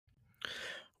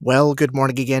Well, good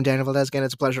morning again, Daniel Valdez. Again,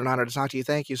 it's a pleasure and honor to talk to you.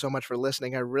 Thank you so much for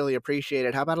listening. I really appreciate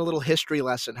it. How about a little history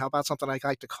lesson? How about something I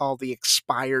like to call the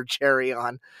expired cherry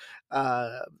on?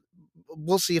 Uh,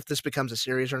 we'll see if this becomes a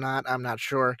series or not. I'm not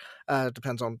sure.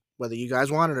 Depends on whether you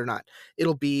guys want it or not.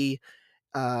 It'll be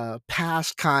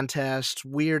past contests,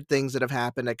 weird things that have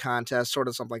happened at contests, sort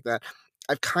of something like that.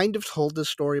 I've kind of told this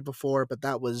story before, but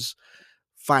that was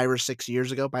 5 or 6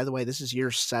 years ago. By the way, this is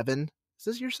year seven. Is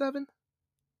this year seven?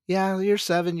 Yeah, year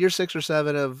 7, year 6 or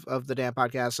 7 of the damn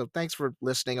podcast, so thanks for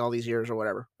listening all these years or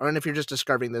whatever. And if you're just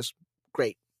discovering this,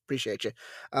 great, appreciate you.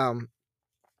 Um,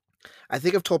 I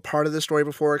think I've told part of this story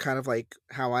before, kind of like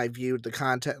how I viewed the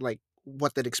content, like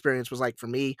what that experience was like for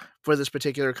me for this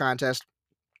particular contest.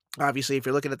 Obviously, if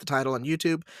you're looking at the title on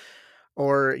YouTube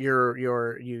or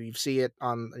you see it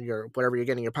on your whatever you're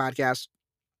getting your podcast,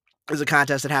 is a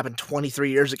contest that happened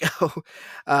 23 years ago.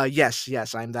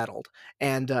 Yes, I'm that old,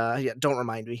 and, yeah, don't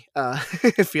remind me. I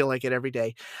feel like it every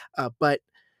day. But,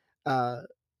 uh,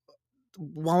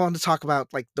 while I want to talk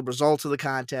about, like, the results of the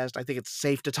contest, I think it's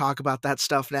safe to talk about that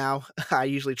stuff now. I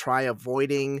usually try avoid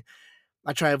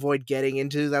getting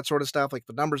into that sort of stuff, like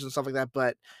the numbers and stuff like that,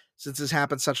 but since this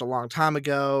happened such a long time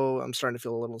ago, I'm starting to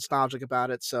feel a little nostalgic about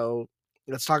it, so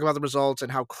let's talk about the results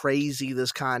and how crazy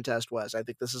this contest was. I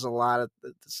think this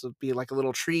would be like a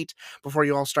little treat before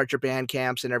you all start your band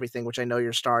camps and everything, which I know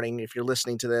you're starting if you're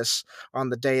listening to this on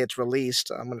the day it's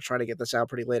released. I'm gonna try to get this out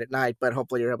pretty late at night, but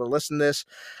hopefully you're able to listen to this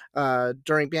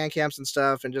during band camps and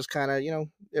stuff and just kinda,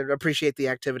 appreciate the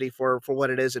activity for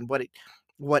what it is and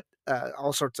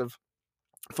all sorts of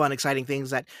fun, exciting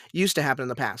things that used to happen in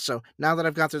the past. So now that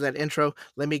I've got through that intro,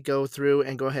 let me go through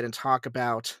and go ahead and talk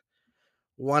about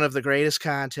one of the greatest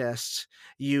contests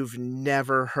you've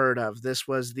never heard of. This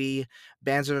was the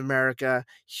Bands of America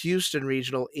Houston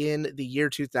Regional in the year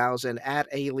 2000 at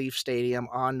A Leaf Stadium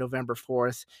on November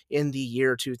 4th in the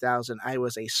year 2000. I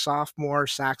was a sophomore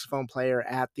saxophone player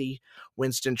at the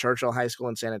Winston Churchill High School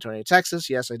in San Antonio, Texas.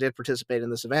 Yes, I did participate in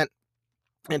this event.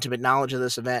 Intimate knowledge of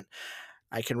this event,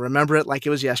 I can remember it like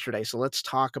it was yesterday, so let's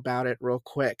talk about it real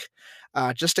quick.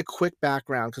 Just a quick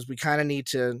background because we kind of need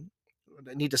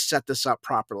to set this up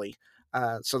properly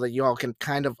so that you all can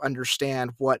kind of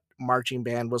understand what marching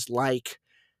band was like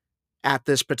at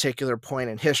this particular point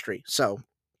in history. So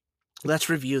let's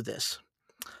review this.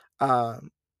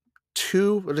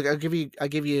 Two, I'll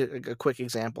give you a quick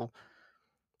example.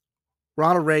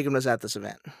 Ronald Reagan was at this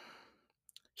event.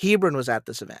 Hebron was at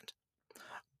this event.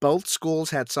 Both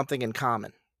schools had something in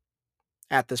common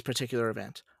at this particular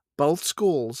event. Both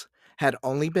schools had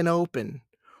only been open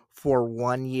for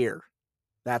 1 year.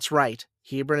 That's right.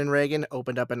 Hebron and Reagan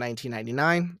opened up in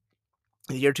 1999.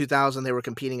 In the year 2000, they were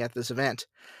competing at this event.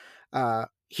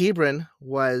 Hebron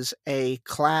was a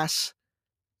Bands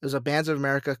of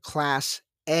America Class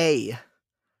A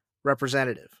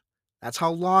representative. That's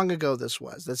how long ago this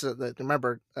was.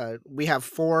 Remember, we have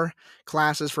 4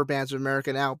 classes for Bands of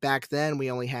America now. Back then,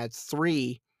 we only had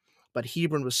 3, but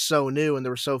Hebron was so new and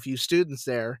there were so few students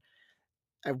there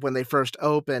when they first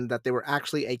opened that they were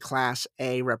actually a Class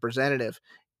A representative.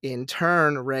 In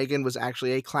turn, Reagan was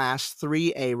actually a Class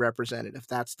 3A representative.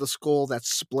 That's the school that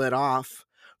split off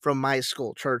from my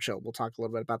school, Churchill. We'll talk a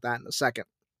little bit about that in a second.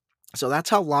 So that's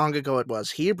how long ago it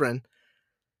was. Hebron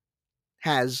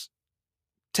has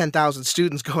 10,000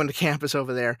 students going to campus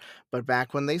over there, but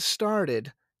back when they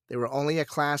started, they were only a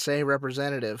Class A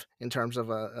representative in terms of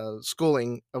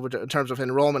schooling, in terms of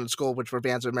enrollment in school, which for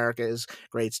Bands of America is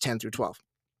grades 10 through 12.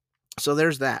 So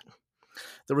there's that.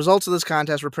 The results of this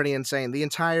contest were pretty insane. The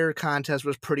entire contest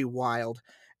was pretty wild,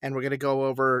 and we're going to go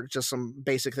over just some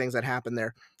basic things that happened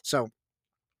there. So,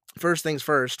 first things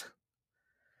first,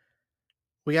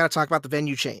 we got to talk about the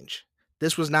venue change.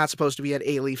 This was not supposed to be at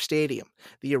A-Leaf Stadium.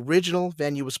 The original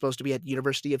venue was supposed to be at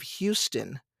University of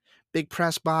Houston. Big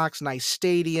press box, nice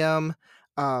stadium.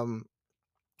 It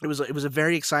was a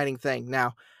very exciting thing.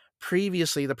 Now,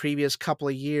 the previous couple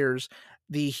of years,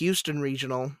 the Houston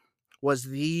regional was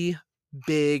the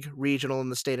big regional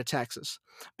in the state of Texas.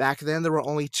 Back then, there were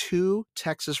only 2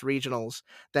 Texas regionals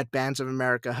that Bands of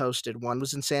America hosted. One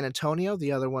was in San Antonio,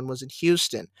 the other one was in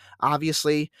Houston.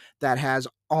 Obviously, that has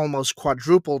almost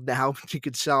quadrupled now. You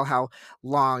could tell how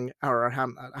long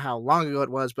ago it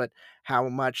was, but how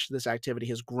much this activity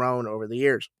has grown over the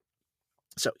years.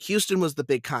 So Houston was the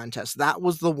big contest. That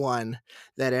was the one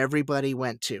that everybody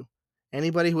went to.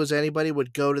 Anybody who was anybody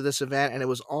would go to this event, and it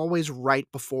was always right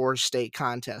before state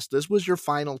contest. This was your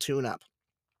final tune-up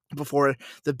before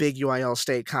the big UIL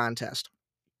state contest.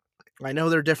 I know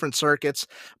they're different circuits,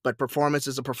 but performance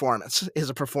is a performance.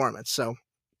 So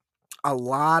A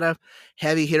lot of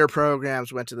heavy hitter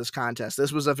programs went to this contest.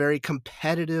 This was a very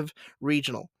competitive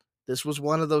regional. This was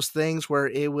one of those things where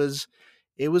it was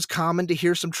common to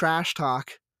hear some trash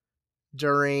talk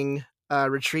during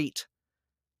retreat.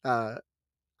 Uh,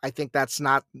 I think that's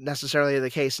not necessarily the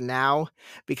case now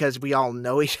because we all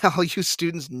know all you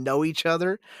students know each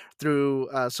other through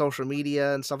social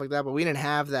media and stuff like that. But we didn't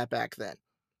have that back then.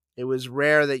 It was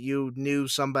rare that you knew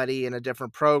somebody in a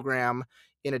different program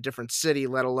in a different city,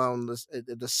 let alone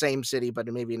the same city, but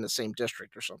maybe in the same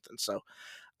district or something. So,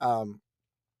 um,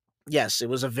 yes, it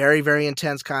was a very, very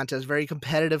intense contest, very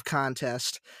competitive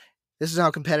contest. This is how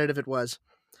competitive it was.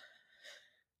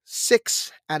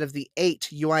 6 out of the 8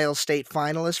 UIL state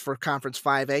finalists for Conference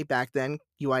 5A back then,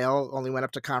 UIL only went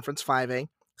up to Conference 5A.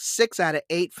 6 out of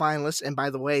 8 finalists, and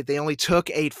by the way, they only took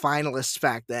 8 finalists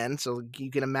back then, so you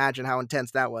can imagine how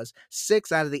intense that was.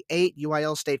 6 out of the 8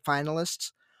 UIL state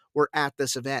finalists were at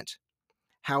this event.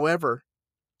 However,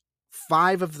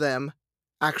 5 of them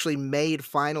actually made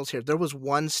finals here. There was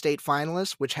one state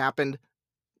finalist, which happened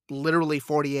literally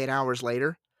 48 hours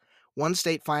later. One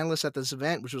state finalist at this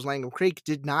event, which was Langham Creek,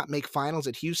 did not make finals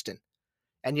at Houston,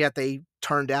 and yet they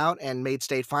turned out and made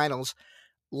state finals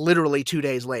literally 2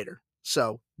 days later.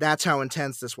 So that's how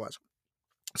intense this was.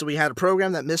 So we had a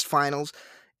program that missed finals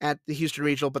at the Houston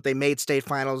Regional, but they made state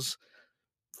finals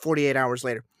 48 hours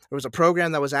later. There was a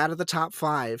program that was out of the top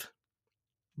 5,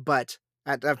 but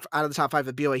out of the top 5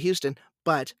 at BOA Houston,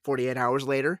 but 48 hours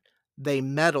later, they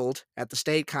medaled at the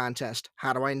state contest.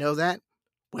 How do I know that?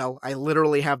 Well, I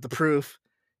literally have the proof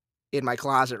in my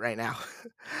closet right now.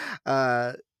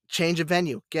 uh, Change of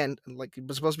venue again, like it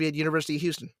was supposed to be at University of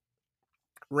Houston.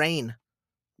 Rain,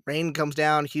 rain comes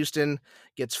down. Houston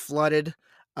gets flooded.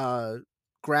 Uh,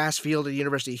 Grass field at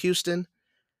University of Houston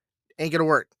ain't gonna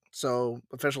work. So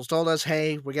officials told us,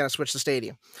 "Hey, we got to switch the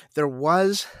stadium." There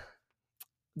was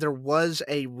there was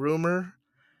a rumor,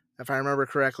 if I remember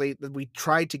correctly, that we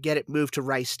tried to get it moved to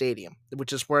Rice Stadium,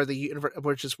 which is where the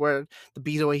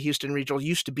BOA Houston Regional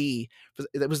used to be.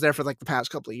 It was there for like the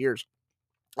past couple of years.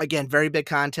 Again, very big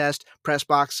contest. Press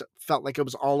box felt like it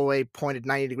was all the way pointed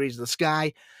 90 degrees to the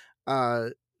sky.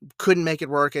 Uh, couldn't make it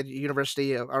work at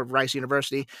Rice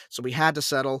University, so we had to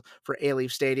settle for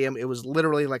A-Leaf Stadium. It was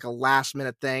literally like a last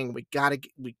minute thing. We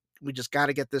just got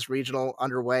to get this regional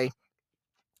underway.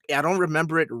 I don't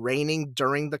remember it raining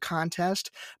during the contest,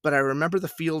 but I remember the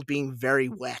field being very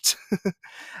wet.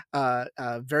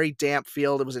 Very damp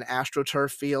field. It was an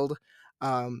AstroTurf field.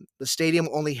 The stadium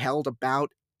only held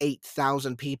about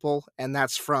 8,000 people, and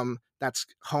that's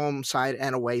home side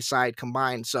and away side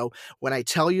combined. So when I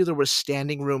tell you there was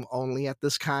standing room only at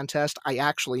this contest, I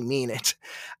actually mean it.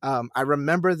 I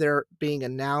remember there being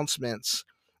announcements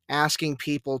asking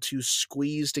people to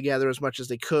squeeze together as much as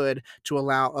they could to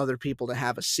allow other people to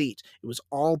have a seat. It was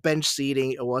all bench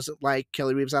seating. It wasn't like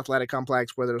Kelly Reeves Athletic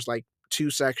Complex where there's like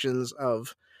 2 sections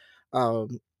of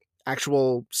um,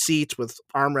 actual seats with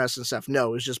armrests and stuff. No,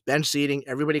 it was just bench seating,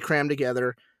 everybody crammed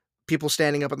together, people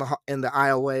standing up in the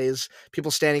aisleways,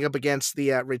 people standing up against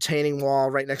the retaining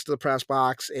wall right next to the press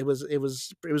box. It was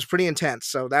pretty intense.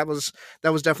 So that was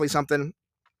definitely something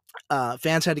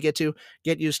fans had to get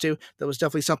used to. That was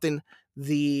definitely something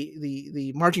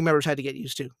the marching members had to get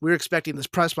used to. We were expecting this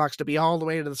press box to be all the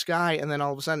way to the sky, and then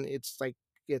all of a sudden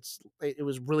it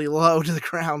was really low to the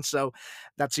ground. So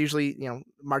that's usually,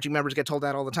 marching members get told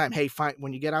that all the time. Hey, find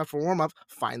when you get out for warm up,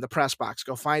 find the press box,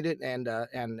 go find it, and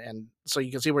so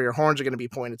you can see where your horns are going to be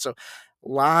pointed. So a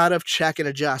lot of check and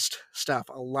adjust stuff,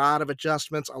 a lot of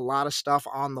adjustments, a lot of stuff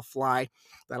on the fly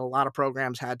that a lot of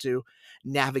programs had to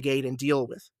navigate and deal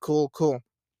with. Cool, cool.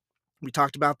 We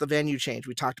talked about the venue change.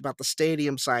 We talked about the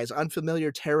stadium size,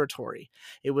 unfamiliar territory.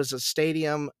 It was a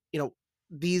stadium,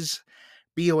 these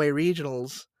BOA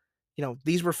regionals,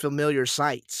 these were familiar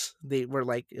sites. They were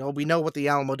like, we know what the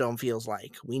Alamo Dome feels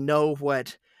like. We know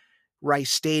what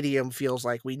Rice Stadium feels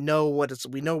like. We know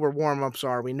we know where warm-ups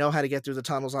are. We know how to get through the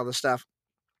tunnels, all this stuff.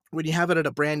 When you have it at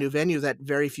a brand new venue that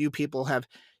very few people have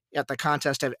at the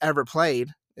contest have ever played,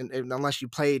 and unless you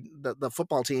played the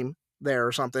football team there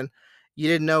or something, you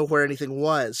didn't know where anything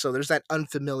was. So there's that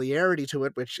unfamiliarity to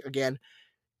it, which again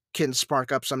can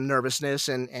spark up some nervousness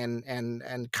and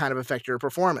kind of affect your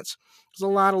performance. There's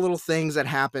a lot of little things that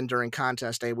happen during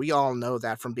contest day. We all know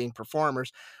that from being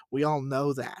performers. We all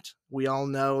know that. We all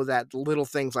know that little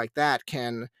things like that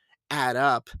can add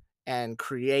up and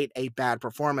create a bad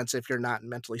performance if you're not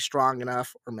mentally strong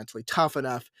enough or mentally tough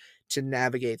enough to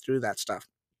navigate through that stuff.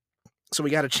 So we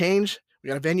got to change. We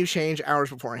got a venue change hours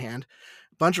beforehand.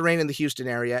 A bunch of rain in the Houston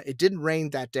area. It didn't rain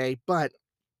that day, but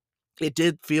It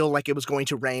did feel like it was going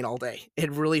to rain all day.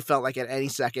 It really felt like at any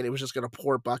second it was just going to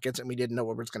pour buckets, and we didn't know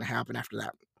what was going to happen after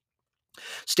that.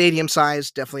 Stadium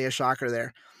size, definitely a shocker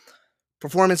there.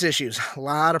 Performance issues. A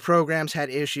lot of programs had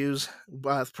issues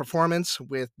with performance,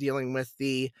 with dealing with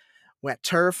the wet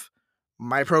turf.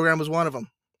 My program was one of them.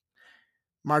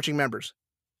 Marching members.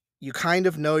 You kind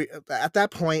of know at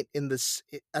that point in this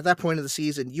at that point of the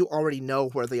season, you already know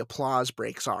where the applause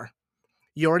breaks are.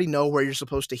 You already know where you're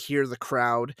supposed to hear the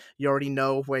crowd. You already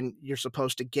know when you're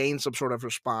supposed to gain some sort of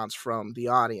response from the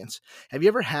audience. Have you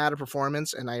ever had a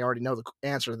performance, and I already know the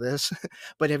answer to this,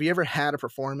 but have you ever had a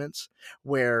performance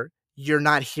where you're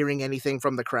not hearing anything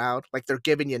from the crowd? Like they're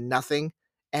giving you nothing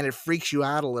and it freaks you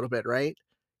out a little bit, right?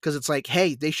 Because it's like,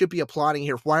 hey, they should be applauding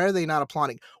here. Why are they not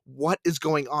applauding? What is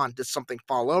going on? Did something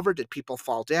fall over? Did people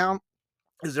fall down?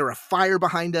 Is there a fire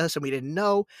behind us and we didn't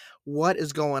know? What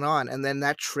is going on? And then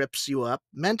that trips you up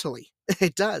mentally.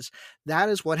 It does. That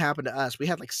is what happened to us. We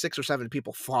had like 6 or 7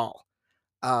 people fall.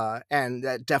 And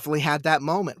that definitely had that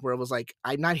moment where it was like,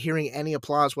 I'm not hearing any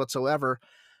applause whatsoever.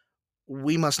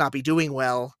 We must not be doing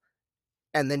well.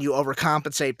 And then you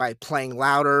overcompensate by playing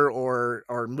louder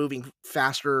or moving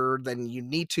faster than you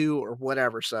need to or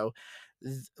whatever. So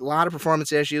a lot of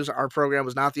performance issues. Our program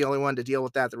was not the only one to deal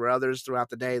with that. There were others throughout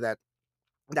the day that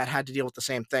had to deal with the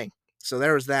same thing. So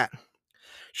there was that.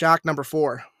 Shock number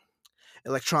 4,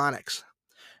 electronics.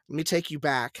 Let me take you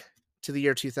back to the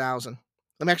year 2000.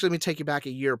 Let me take you back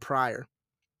a year prior.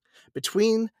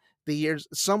 Between the years,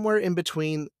 somewhere in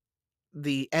between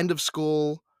the end of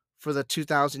school for the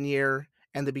 2000 year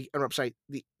and I'm sorry,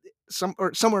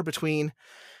 somewhere between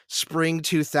spring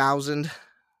 2000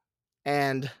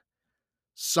 and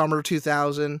summer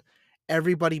 2000,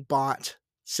 everybody bought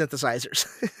synthesizers.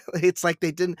 It's like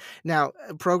they didn't. Now,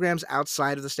 programs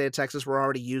outside of the state of Texas were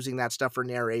already using that stuff for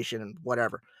narration and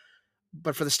whatever.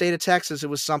 But for the state of Texas, it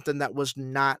was something that was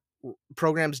not,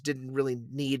 programs didn't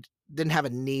have a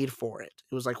need for it.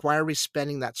 It was like, why are we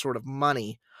spending that sort of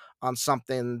money on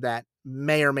something that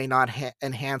may or may not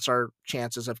enhance our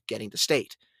chances of getting to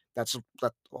state? That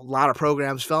a lot of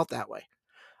programs felt that way.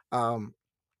 Um,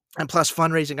 and plus,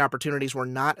 fundraising opportunities were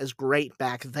not as great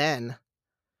back then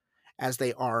as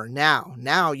they are now.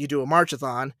 Now you do a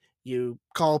marchathon, you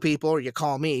call people or you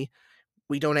call me,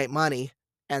 we donate money,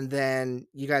 and then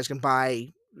you guys can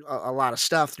buy a lot of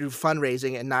stuff through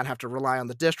fundraising and not have to rely on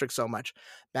the district so much.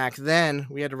 Back then,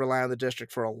 we had to rely on the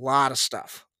district for a lot of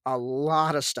stuff,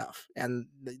 and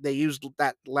they used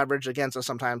that leverage against us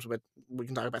sometimes. But we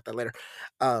can talk about that later.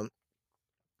 Um,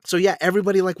 so yeah,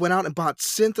 everybody like went out and bought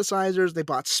synthesizers, they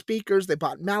bought speakers, they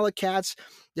bought Malacats,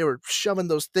 they were shoving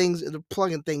those things, they're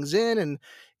plugging things in, and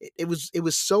it was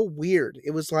so weird.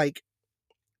 It was like,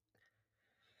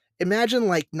 imagine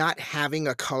like not having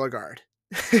a color guard.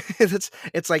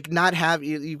 It's like not have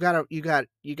you got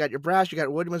your brass, you got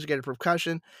woodwinds, you got your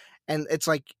percussion, and it's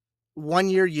like one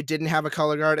year you didn't have a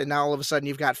color guard, and now all of a sudden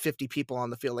you've got 50 people on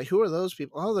the field. Like, who are those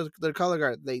people? Oh, they're color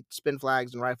guard. They spin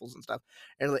flags and rifles and stuff,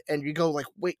 and you go like,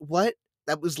 wait, what?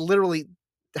 That was literally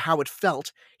how it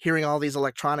felt hearing all these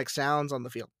electronic sounds on the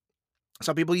field.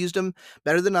 Some people used them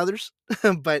better than others,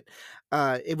 but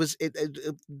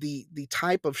the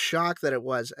type of shock that it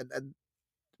was, and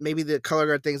maybe the color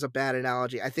guard thing is a bad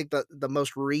analogy. I think the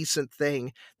most recent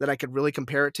thing that I could really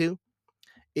compare it to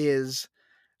is,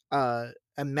 uh,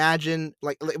 imagine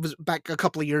like it was back a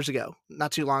couple of years ago,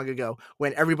 not too long ago,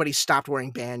 when everybody stopped wearing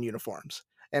band uniforms,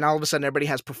 and all of a sudden everybody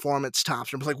has performance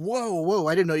tops, and it's like, whoa, whoa,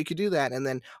 I didn't know you could do that. And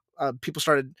then people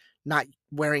started not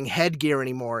wearing headgear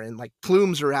anymore, and like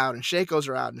plumes are out, and shakos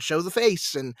are out, and show the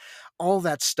face, and all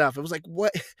that stuff. It was like,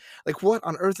 what, like what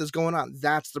on earth is going on?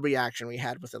 That's the reaction we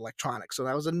had with electronics. So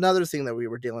that was another thing that we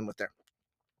were dealing with there.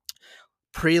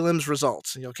 Prelims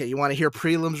results. Okay, you want to hear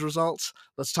prelims results?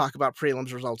 Let's talk about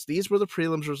prelims results. These were the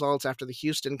prelims results after the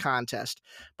Houston contest.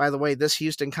 By the way, this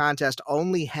Houston contest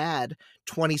only had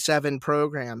 27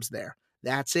 programs there.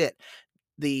 That's it.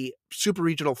 The super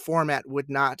regional format would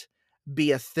not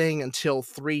be a thing until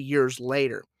 3 years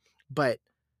later. But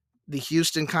the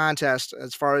Houston contest,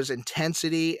 as far as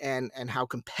intensity and how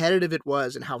competitive it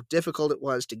was and how difficult it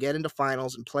was to get into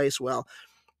finals and place well,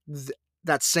 th-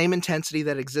 that same intensity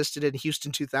that existed in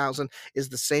Houston 2000 is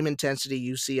the same intensity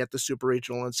you see at the Super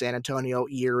Regional in San Antonio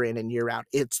year in and year out.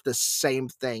 It's the same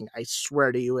thing. I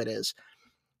swear to you, it is.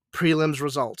 Prelims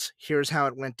results. Here's how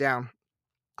it went down.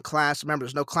 Class, remember,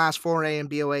 there's no Class 4A and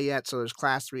BOA yet, so there's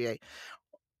Class 3A.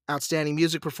 Outstanding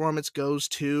music performance goes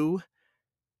to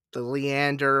the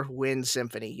Leander Wind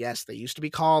Symphony. Yes, they used to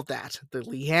be called that. The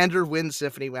Leander Wind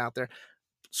Symphony went out there.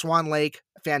 Swan Lake,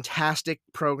 fantastic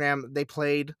program. They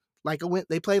played like a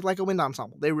wind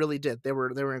ensemble. They really did. They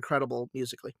were incredible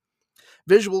musically.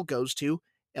 Visual goes to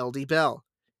LD Bell.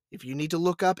 If you need to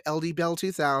look up LD Bell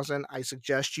 2000, I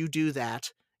suggest you do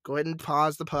that. Go ahead and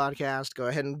pause the podcast. Go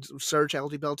ahead and search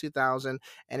LD Bell 2000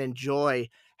 and enjoy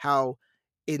how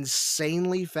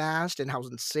insanely fast and how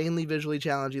insanely visually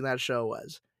challenging that show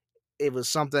was. It was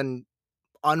something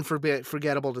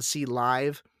unforgettable to see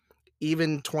live.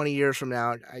 Even 20 years from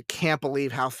now, I can't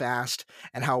believe how fast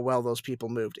and how well those people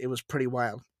moved. It was pretty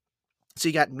wild. So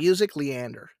you got music,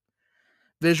 Leander,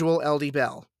 visual, LD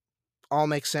Bell. All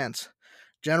makes sense.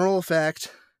 General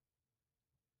effect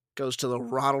goes to the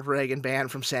Ronald Reagan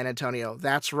band from San Antonio.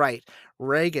 That's right.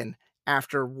 Reagan,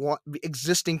 after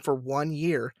existing for 1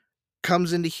 year,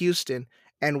 comes into Houston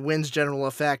and wins general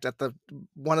effect at the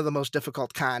one of the most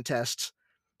difficult contests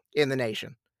in the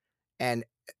nation. And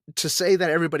to say that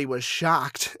everybody was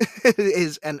shocked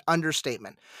is an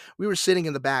understatement. We were sitting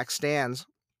in the back stands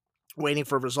waiting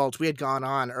for results. We had gone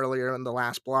on earlier in the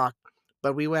last block,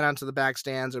 but we went onto the back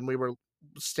stands and we were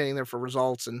standing there for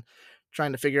results and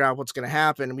trying to figure out what's going to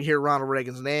happen. And we hear Ronald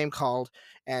Reagan's name called,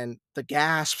 and the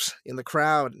gasps in the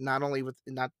crowd, not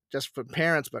just from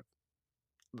parents, but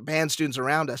the band students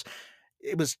around us.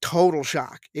 It was total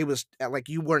shock. It was like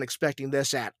you weren't expecting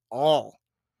this at all.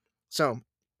 So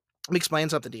let me explain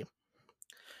something to you.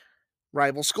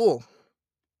 Rival school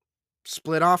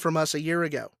split off from us a year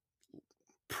ago,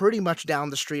 pretty much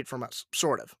down the street from us,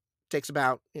 sort of. Takes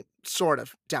about sort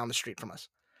of down the street from us.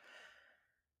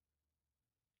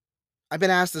 I've been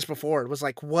asked this before. It was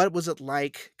like, what was it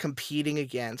like competing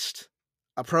against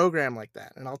a program like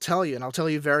that? And I'll tell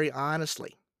you very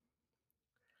honestly,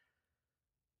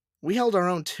 we held our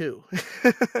own too.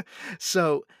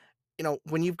 So,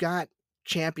 when you've got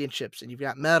championships and you've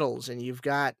got medals and you've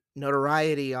got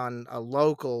notoriety on a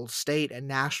local, state, and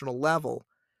national level,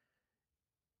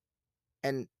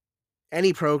 and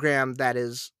any program that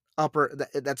is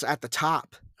that's at the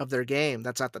top of their game,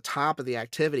 that's at the top of the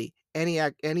activity,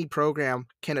 any program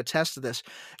can attest to this.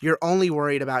 You're only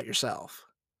worried about yourself.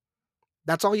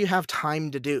 That's all you have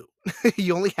time to do.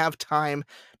 You only have time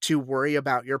to worry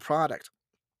about your product.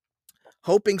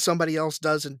 Hoping somebody else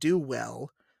doesn't do well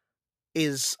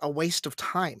is a waste of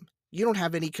time. You don't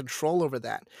have any control over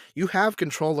that. You have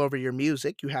control over your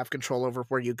music, you have control over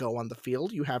where you go on the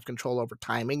field, you have control over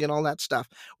timing and all that stuff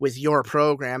with your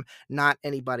program, not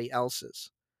anybody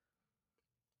else's.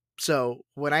 So,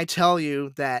 when I tell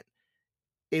you that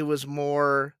it was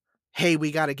more, "Hey,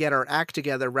 we gotta get our act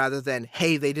together," rather than,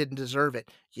 "Hey, they didn't deserve it,"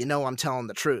 I'm telling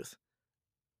the truth.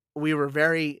 We were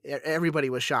everybody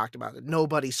was shocked about it.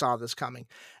 Nobody saw this coming.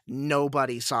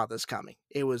 Nobody saw this coming.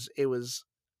 It was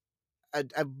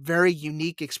a very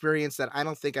unique experience that I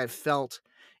don't think I've felt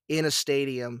in a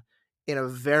stadium in a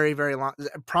very, very long,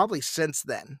 probably since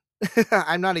then.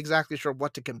 I'm not exactly sure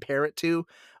what to compare it to,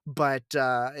 but,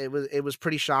 it was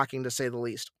pretty shocking to say the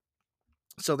least.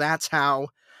 So that's how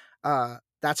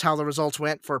the results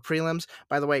went for prelims.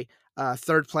 By the way,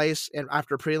 3rd place and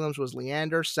after prelims was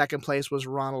Leander, 2nd place was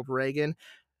Ronald Reagan,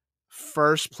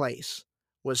 1st place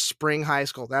was Spring High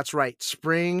School. That's right,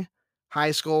 Spring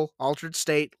High School, Altered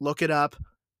State, look it up.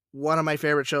 One of my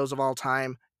favorite shows of all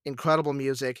time, incredible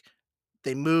music.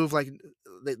 They move like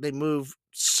they move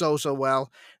so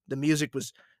well. The music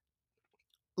was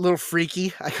a little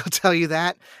freaky, I will tell you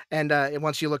that. And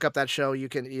once you look up that show,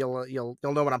 you'll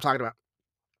know what I'm talking about.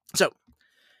 So,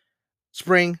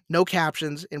 Spring, no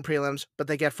captions in prelims, but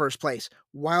they get 1st place.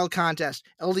 Wild contest.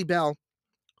 LD Bell,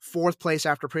 4th place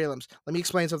after prelims. Let me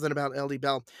explain something about LD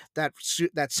Bell. That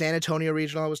San Antonio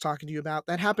regional I was talking to you about,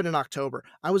 that happened in October.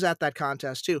 I was at that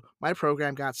contest too. My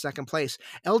program got 2nd place.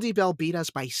 LD Bell beat us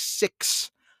by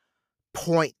 6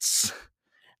 points.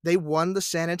 They won the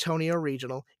San Antonio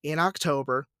regional in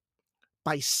October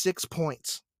by 6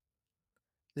 points.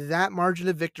 That margin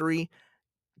of victory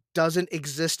doesn't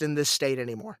exist in this state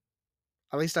anymore.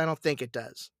 At least I don't think it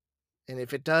does. And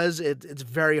if it does, it's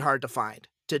very hard to find.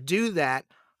 To do that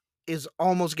is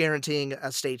almost guaranteeing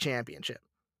a state championship.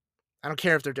 I don't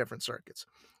care if they're different circuits.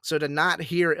 So to not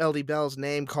hear LD Bell's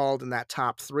name called in that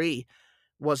top 3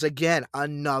 was, again,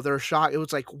 another shock. It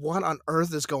was like, what on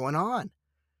earth is going on?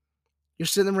 You're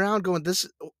sitting around going, this,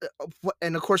 what?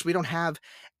 And of course,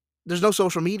 there's no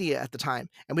social media at the time,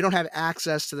 and we don't have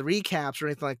access to the recaps or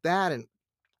anything like that. And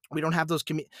we don't have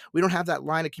we don't have that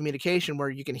line of communication where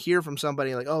you can hear from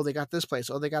somebody like, oh, they got this place.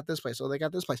 Oh, they got this place. Oh, they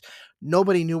got this place.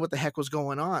 Nobody knew what the heck was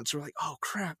going on. So we're like, oh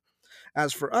crap.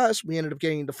 As for us, we ended up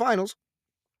getting into finals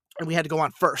and we had to go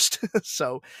on first.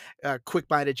 So quick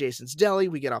bite at Jason's Deli.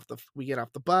 We get off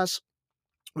the bus.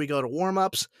 We go to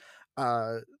warm-ups.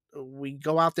 We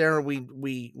go out there and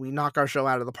we knock our show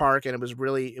out of the park. And it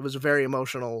was a very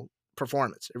emotional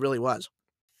performance. It really was.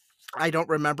 I don't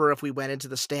remember if we went into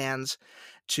the stands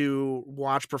to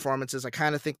watch performances. I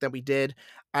kinda think that we did.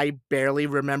 I barely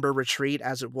remember retreat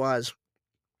as it was.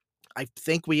 I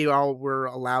think we all were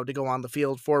allowed to go on the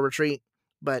field for retreat,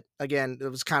 but again, it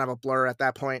was kind of a blur at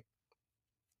that point.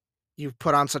 You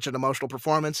put on such an emotional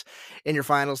performance in your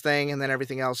finals thing, and then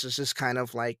everything else is just kind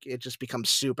of like it just becomes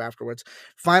soup afterwards.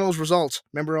 Finals results.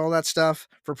 Remember all that stuff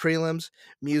for prelims?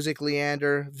 Music,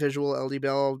 Leander; visual, LD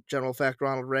Bell; general effect,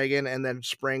 Ronald Reagan; and then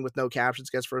Spring with no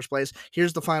captions gets first place.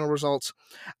 Here's the final results.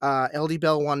 LD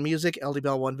Bell won music, LD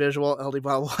Bell won visual, LD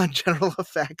Bell won general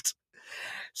effect.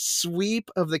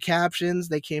 Sweep of the captions.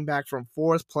 They came back from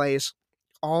fourth place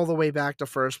all the way back to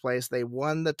first place. They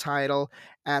won the title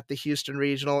at the Houston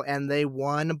Regional, and they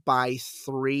won by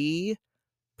 3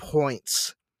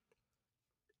 points.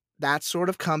 That sort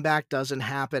of comeback doesn't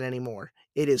happen anymore.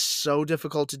 It is so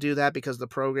difficult to do that because the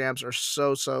programs are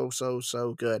so, so, so,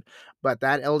 so good. But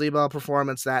that LD Bell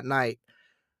performance that night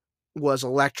was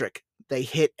electric. They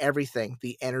hit everything.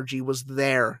 The energy was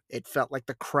there. It felt like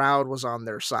the crowd was on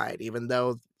their side, even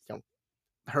though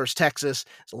Hurst, Texas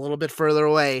is a little bit further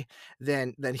away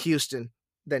than Houston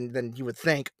than you would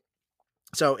think.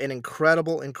 So an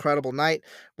incredible, incredible night.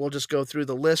 We'll just go through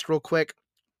the list real quick.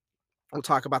 We'll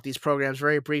talk about these programs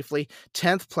very briefly.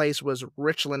 10th place was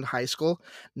Richland High School.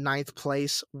 Ninth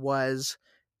place was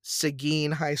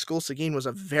Seguin High School. Seguin was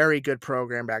a very good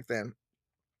program back then.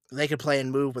 They could play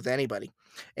and move with anybody.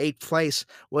 Eighth place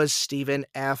was Stephen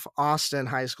F. Austin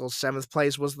High School. Seventh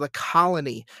place was the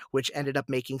Colony, which ended up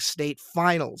making state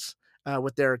finals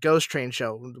with their Ghost Train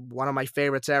show, one of my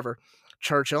favorites ever.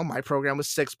 Churchill, my program was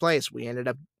sixth place. We ended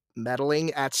up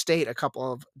medaling at state a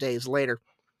couple of days later.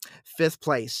 Fifth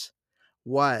place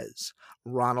was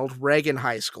Ronald Reagan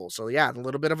High School. So, yeah, a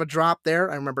little bit of a drop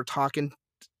there. I remember talking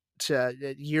to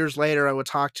years later, I would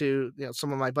talk to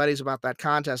some of my buddies about that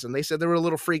contest, and they said they were a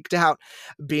little freaked out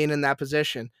being in that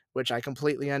position, which I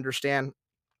completely understand.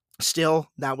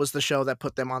 Still, that was the show that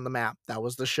put them on the map. That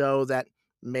was the show that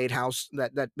made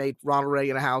Ronald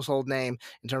Reagan a household name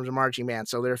in terms of marching band.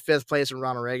 So they're fifth place in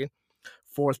Ronald Reagan.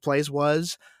 Fourth place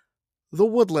was the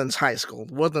Woodlands High School.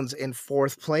 Woodlands in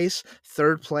fourth place.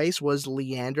 Third place was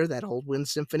Leander, that old wind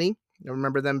symphony. I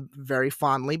remember them very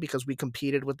fondly because we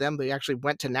competed with them. They actually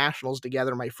went to nationals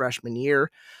together my freshman year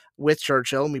with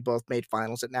Churchill, and we both made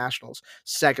finals at nationals.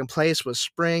 Second place was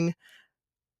Spring.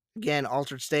 Again,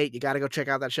 Altered State. You got to go check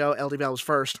out that show. LD Bell was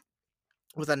first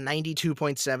with a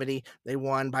 92.70. They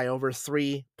won by over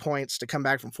 3 points to come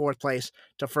back from fourth place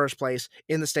to first place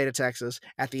in the state of Texas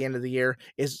at the end of the year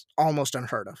is almost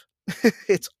unheard of.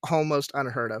 It's almost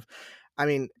unheard of. I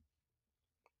mean,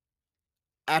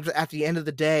 at the end of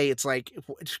the day, it's like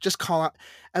just call out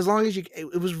as long as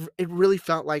it really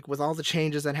felt like with all the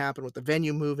changes that happened with the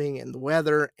venue moving and the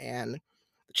weather and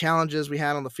the challenges we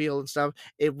had on the field and stuff,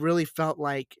 it really felt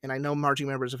like, and I know marching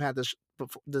members have had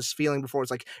this feeling before.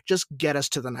 It's like just get us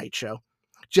to the night show,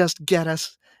 just get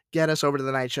us over to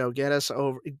the night show, get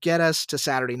us to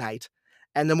Saturday night,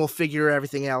 and then we'll figure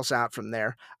everything else out from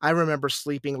there. I remember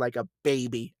sleeping like a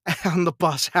baby on the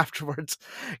bus afterwards.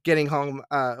 Getting home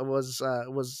was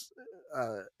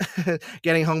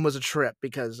getting home was a trip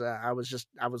because I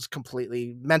was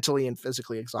completely mentally and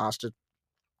physically exhausted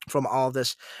from all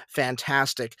this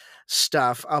fantastic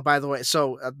stuff. Oh, by the way,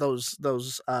 so those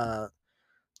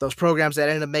programs that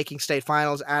ended up making state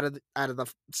finals out of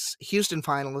the Houston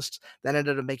finalists that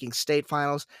ended up making state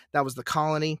finals. That was the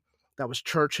Colony, that was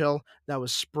Churchill, that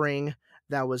was Spring,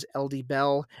 that was LD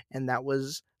Bell, and that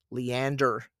was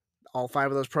Leander. All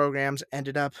five of those programs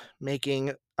ended up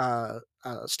making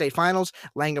state finals.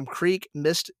 Langham Creek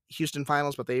missed Houston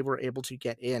finals, but they were able to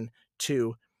get in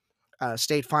to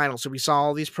state finals. So we saw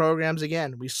all these programs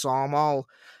again. We saw them all.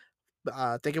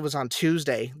 I think it was on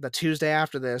Tuesday. The Tuesday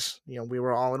after this, we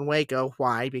were all in Waco.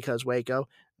 Why? Because Waco.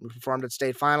 We performed at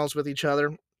state finals with each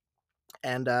other,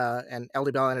 and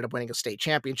LD Bell ended up winning a state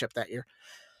championship that year.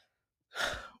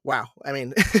 Wow. I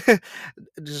mean,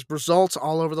 just results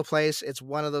all over the place. It's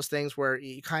one of those things where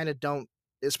you kind of don't,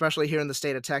 especially here in the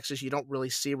state of Texas, you don't really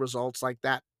see results like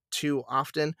that too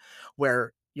often,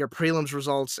 where your prelims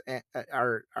results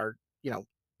are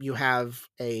you have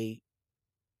a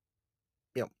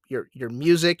your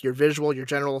music, your visual, your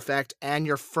general effect, and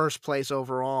your first place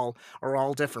overall are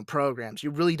all different programs.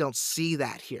 You really don't see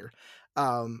that here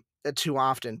too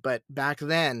often, but back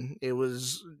then it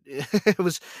was it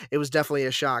was definitely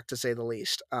a shock to say the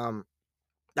least.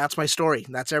 That's my story.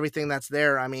 That's everything that's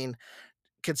there. I mean,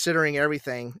 considering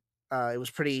everything, it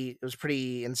was pretty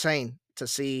insane to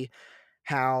see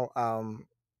how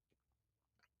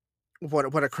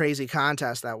what a crazy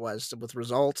contest that was with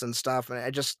results and stuff. And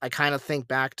I kind of think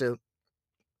back to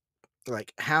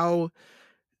Like, how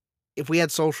if we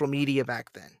had social media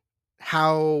back then,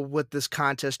 how would this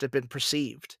contest have been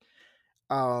perceived?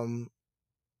 Um,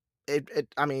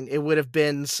 I mean, it would have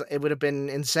been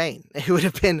insane. It would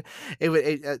have been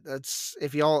it's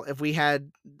if we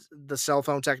had the cell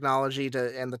phone technology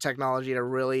to and the technology to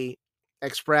really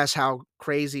express how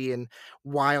crazy and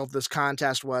wild this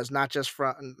contest was, not just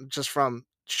from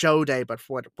show day, but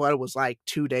for what it was like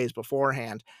 2 days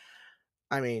beforehand.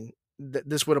 I mean,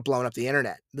 this would have blown up the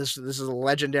internet. This is a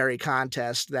legendary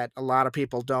contest that a lot of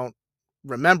people don't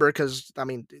remember because I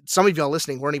mean, some of y'all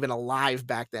listening weren't even alive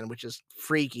back then, which is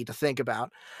freaky to think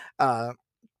about. Uh,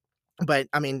 but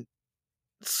I mean,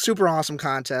 super awesome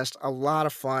contest, a lot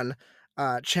of fun,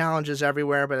 challenges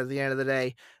everywhere. But at the end of the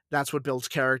day, that's what builds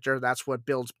character. That's what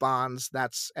builds bonds.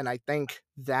 And I think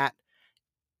that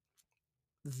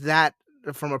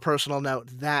from a personal note,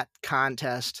 that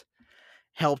contest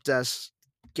helped us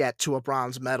get to a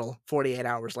bronze medal 48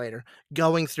 hours later.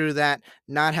 Going through that,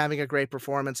 not having a great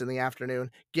performance in the afternoon,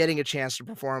 getting a chance to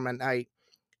perform at night,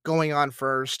 going on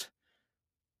first,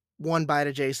 one bite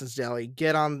of Jason's Deli,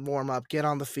 get on warm up, get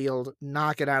on the field,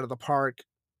 knock it out of the park,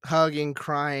 hugging,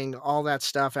 crying, all that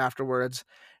stuff afterwards.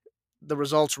 The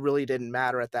results really didn't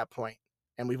matter at that point.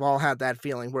 And we've all had that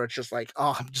feeling where it's just like,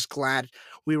 oh, I'm just glad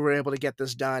we were able to get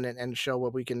this done and show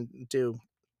what we can do.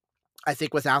 I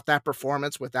think without that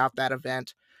performance, without that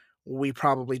event, we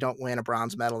probably don't win a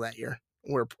bronze medal that year.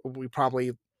 We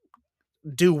probably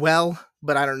do well,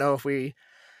 but I don't know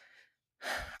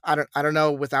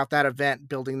without that event,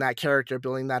 building that character,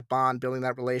 building that bond, building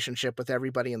that relationship with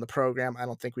everybody in the program, I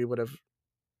don't think we would have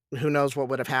who knows what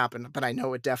would have happened, but I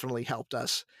know it definitely helped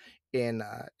us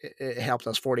it helped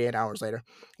us 48 hours later.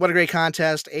 What a great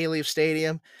contest, A-Leaf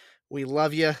Stadium. We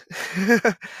love you.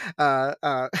 But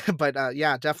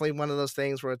yeah, definitely one of those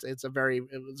things where it was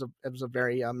a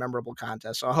very memorable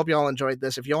contest. So I hope you all enjoyed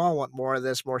this. If you all want more of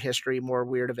this, more history, more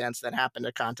weird events that happen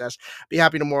at contests, be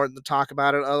happy to more to talk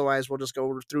about it. Otherwise, we'll just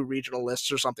go through regional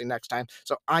lists or something next time.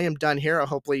 So I am done here.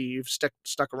 Hopefully, you've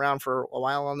stuck around for a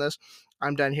while on this.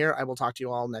 I'm done here. I will talk to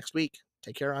you all next week.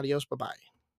 Take care. Adios. Bye bye.